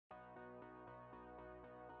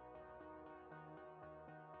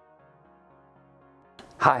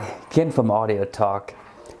Hi, Ken from Audio Talk.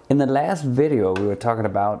 In the last video we were talking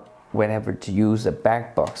about whether to use a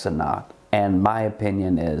backbox or not, and my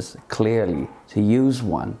opinion is clearly to use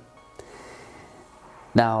one.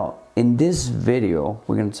 Now in this video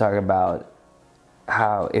we're going to talk about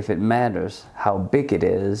how, if it matters, how big it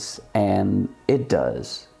is, and it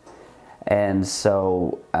does. And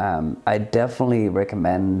so I definitely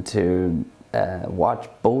recommend to watch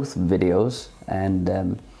both videos,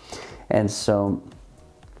 and so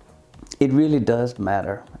it really does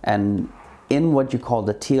matter. And in what you call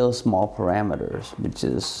the Thiele small parameters, which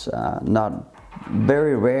is not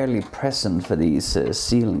very rarely present for these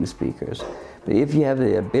ceiling speakers, but if you have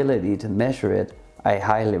the ability to measure it, I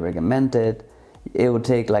highly recommend it. It will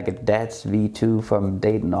take like a DATS V2 from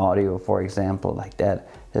Dayton Audio, for example, like that.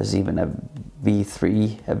 There's even a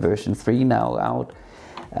V3, a version 3 now out,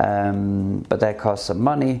 but that costs some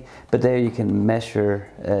money. But there you can measure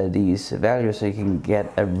these values, so you can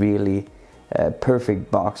get a really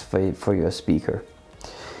perfect box for your speaker.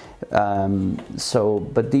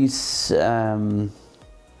 But these,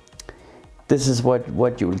 this is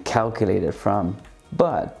what you will calculate it from.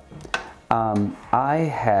 But I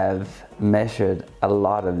have measured a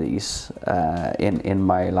lot of these in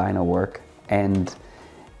my line of work, and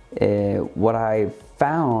what I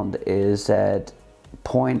found is that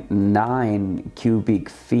 0.9 cubic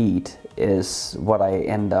feet is what I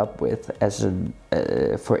end up with as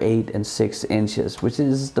for 8 and 6 inches, which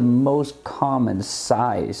is the most common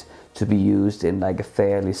size to be used in like a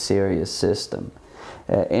fairly serious system.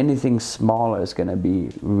 Anything smaller is going to be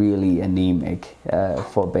really anemic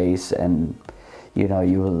for bass, and you know,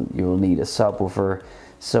 you will need a subwoofer.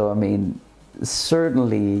 So I mean,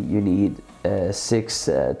 certainly you need 6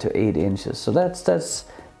 to 8 inches. So that's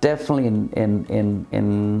definitely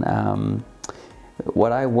in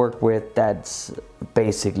what I work with. That's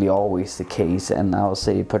basically always the case, and I'll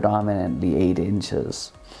say predominantly 8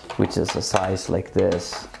 inches, which is a size like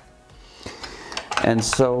this. And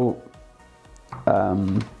so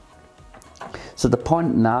so the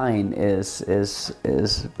 0.9 is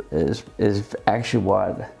actually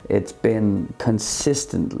what it's been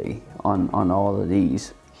consistently on all of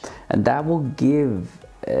these, and that will give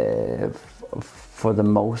for the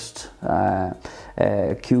most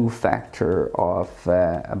Q factor of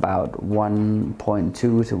about 1.2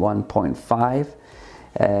 to 1.5,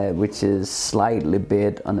 which is slightly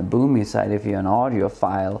bit on the boomy side if you're an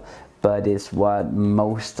audiophile, but it's what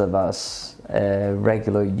most of us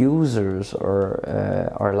regular users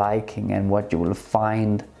are liking, and what you will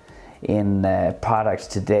find in products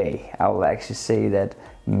today. I will actually say that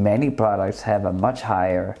many products have a much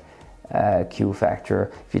higher Q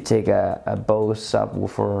factor. If you take a Bose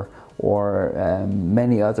subwoofer or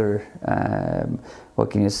many other,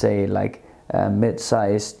 what can you say, like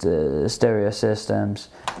mid-sized stereo systems,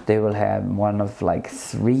 they will have one of like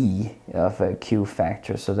 3 of a Q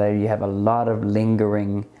factor. So there you have a lot of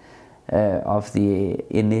lingering of the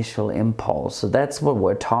initial impulse. So that's what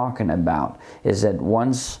we're talking about, is that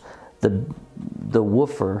once the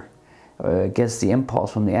woofer gets the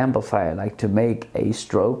impulse from the amplifier, like to make a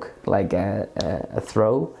stroke, like a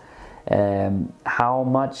throw, how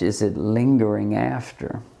much is it lingering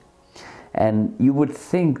after? And you would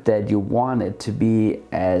think that you want it to be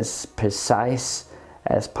as precise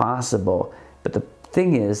as possible, but the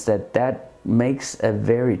thing is that makes a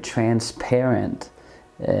very transparent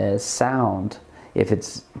sound if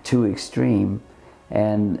it's too extreme,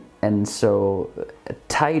 and so a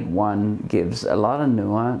tight one gives a lot of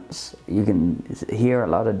nuance. You can hear a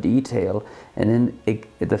lot of detail, and then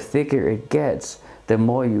the thicker it gets, the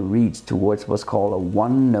more you reach towards what's called a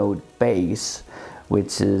one-note bass,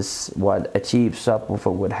 which is what a cheap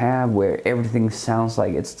subwoofer would have, where everything sounds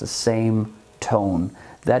like it's the same tone.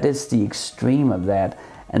 That is the extreme of that.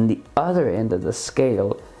 And the other end of the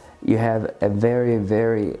scale, you have a very,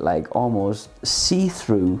 very like almost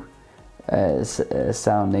see-through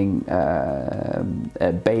sounding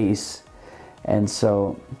bass. And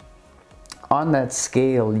so on that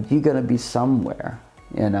scale, you're gonna be somewhere,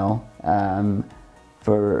 you know.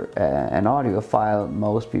 For an audiophile,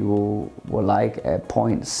 most people will like a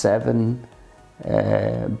 0.7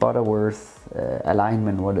 Butterworth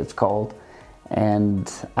alignment, what it's called. And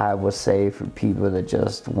I would say for people that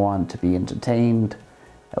just want to be entertained,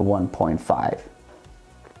 a 1.5.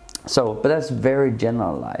 So, but that's very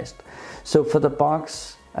generalized. So for the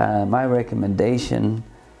box, my recommendation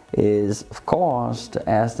is, of course, to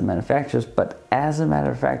ask the manufacturers. But as a matter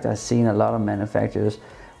of fact, I've seen a lot of manufacturers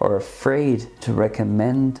are afraid to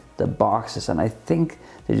recommend the boxes, and I think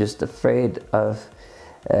they're just afraid of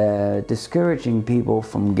discouraging people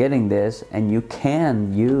from getting this. And you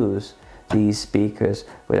can use these speakers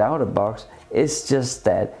without a box. It's just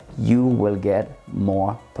that you will get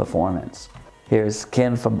more performance. Here's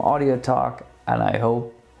Ken from Audio Talk, and I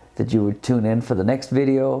hope that you will tune in for the next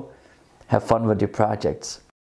video. Have fun with your projects.